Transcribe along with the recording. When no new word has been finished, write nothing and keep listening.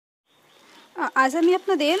आज আমি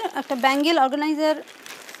আপনাদের একটা ব্যাঙ্গেল অর্গানাইজার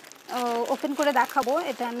ওপেন করে দেখাবো।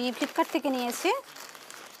 এটা আমি ফ্লিপকার্ট থেকে নিয়েছি।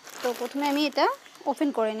 তো প্রথমে আমি এটা ওপেন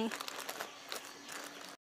করে নিই।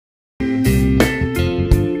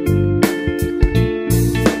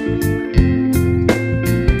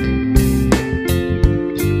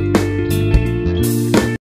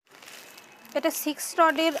 এটা 6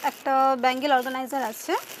 রডের একটা ব্যাঙ্গেল অর্গানাইজার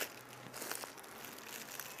আছে।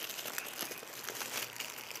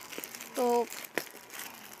 তো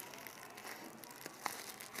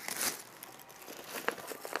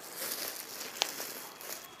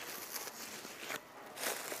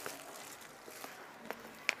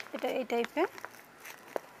এটা এই টাইপের।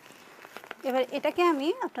 এবার এটাকে আমি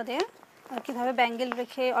আপনাদের কিভাবে ব্যাঙ্গেল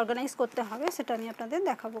রেখে অর্গানাইজ করতে হবে সেটা আমি আপনাদের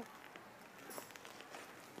দেখাবো।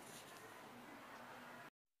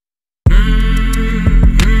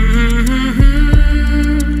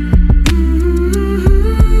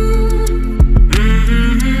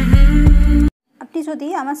 আপনি যদি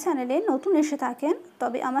আমার চ্যানেলে নতুন এসে থাকেন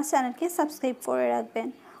তবে আমার চ্যানেলকে সাবস্ক্রাইব করে রাখবেন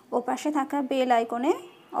ও পাশে থাকা বেল আইকনে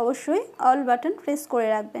অবশ্যই অল বাটন প্রেস করে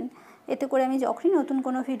রাখবেন। এতে করে আমি যখনই নতুন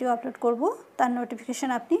কোনো ভিডিও আপলোড করব তার নোটিফিকেশান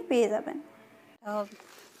আপনি পেয়ে যাবেন।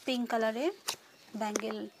 পিঙ্ক কালারের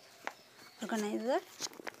ব্যাঙ্গেল অর্গানাইজার।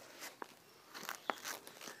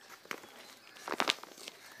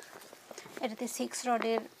 এটাতে 6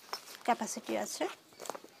 রডের ক্যাপাসিটি আছে।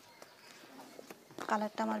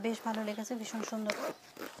 কালারটা আমার বেশ ভালো লেগেছে, ভীষণ সুন্দর।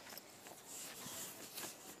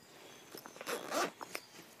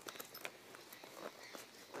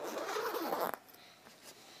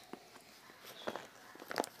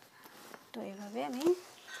 তো এইভাবে আমি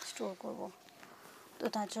স্টোর করব। তো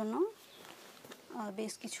তার জন্য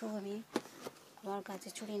বেশ কিছু আমি আমার কাছে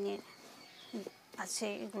চুড়ি নিয়ে আছে,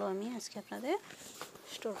 এগুলো আমি আজকে আপনাদের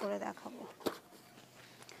স্টোর করে দেখাবো।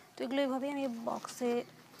 তো এগুলো এইভাবে আমি বক্সে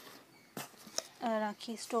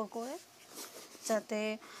রাখি স্টোর করে, যাতে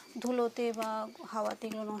ধুলোতে বা হাওয়াতে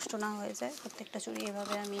এগুলো নষ্ট না হয়ে যায়। প্রত্যেকটা চুড়ি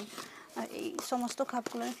এভাবে আমি এই সমস্ত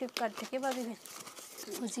খাপগুলো আমি ফ্লিপকার্ট থেকে বা বিভিন্ন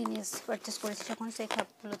জিনিস পারচেস করেছি যখন সেই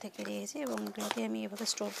খাপগুলো থেকে নিয়েছি এবং এগুলোকে আমি এভাবে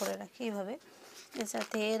স্টোর করে রাখি এভাবে,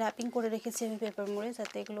 যাতে র্যাপিং করে রেখেছি আমি পেপার মুড়ে,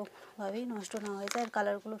 যাতে এগুলো ভাবেই নষ্ট না হয়ে যায় আর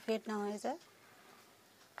কালারগুলো ফেড না হয়ে যায়।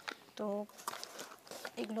 তো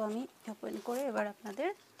এগুলো আমি ওপেন করে এবার আপনাদের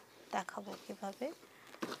দেখাবো কীভাবে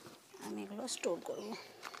আমি এগুলো স্টোর করব।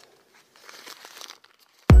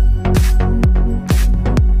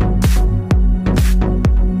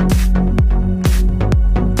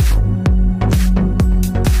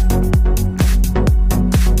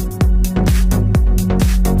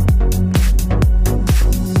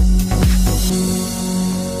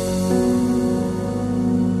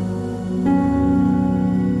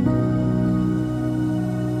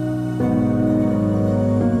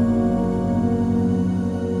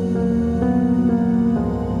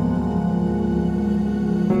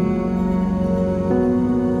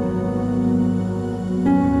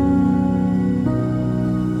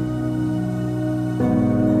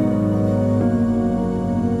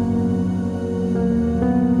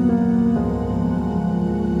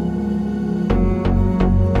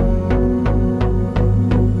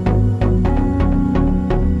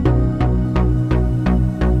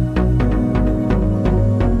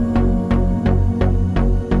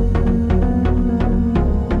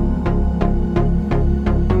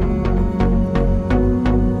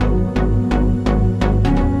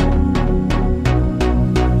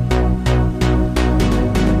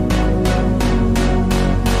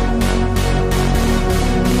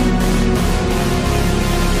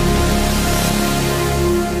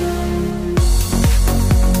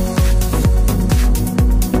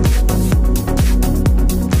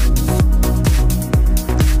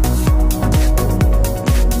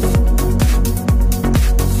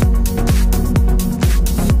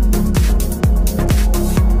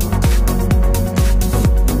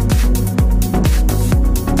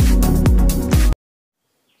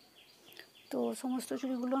 তো সমস্ত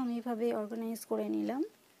চুড়িগুলো আমি এভাবে অর্গানাইজ করে নিলাম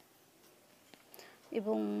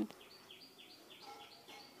এবং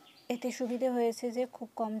এতে সুবিধে হয়েছে যে খুব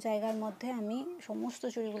কম জায়গার মধ্যে আমি সমস্ত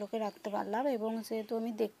চুড়িগুলোকে রাখতে পারলাম এবং যেহেতু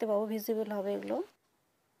আমি দেখতে পাবো, ভিজিবল হবে এগুলো,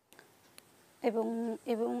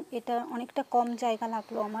 এবং এটা অনেকটা কম জায়গা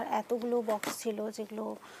লাগলো আমার। এতগুলো বক্স ছিল, যেগুলো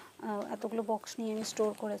এতগুলো বক্স নিয়ে আমি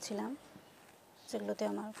স্টোর করেছিলাম, যেগুলোতে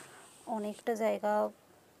আমার অনেকটা জায়গা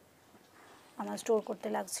আমার স্টোর করতে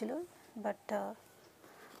লাগছিল। বাট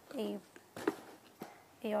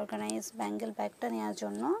এই অর্গানাইজ ব্যাঙ্গেল ব্যাগটা নেওয়ার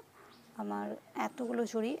জন্য আমার এতগুলো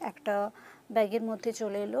চুড়ি একটা ব্যাগের মধ্যে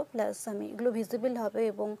চলে এলো, প্লাস আমি এগুলো ভিজিবল হবে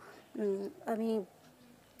এবং আমি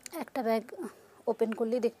একটা ব্যাগ ওপেন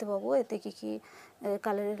করলেই দেখতে পাবো এতে কী কী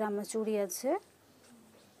কালারের আমার চুড়ি আছে,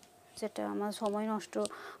 যেটা আমার সময় নষ্ট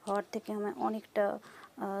হওয়ার থেকে আমার অনেকটা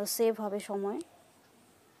সেভ হবে সময়,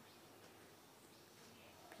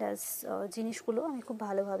 প্লাস জিনিসগুলো আমি খুব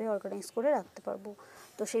ভালোভাবে অর্গানাইজ করে রাখতে পারবো।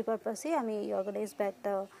 তো সেই পারপাসেই আমি এই অর্গানাইজ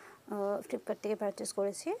ব্যাগটা ফ্লিপকার্ট থেকে পারচেস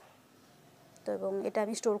করেছি। তো এবং এটা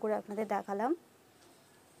আমি স্টোর করে আপনাদের দেখালাম।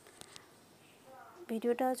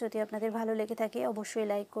 ভিডিওটা যদি আপনাদের ভালো লেগে থাকে অবশ্যই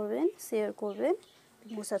লাইক করবেন, শেয়ার করবেন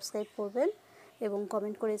এবং সাবস্ক্রাইব করবেন এবং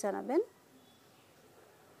কমেন্ট করে জানাবেন।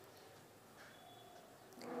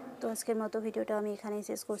 তো আজকের মতো ভিডিওটা আমি এখানেই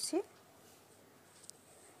শেষ করছি।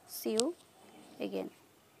 C you again.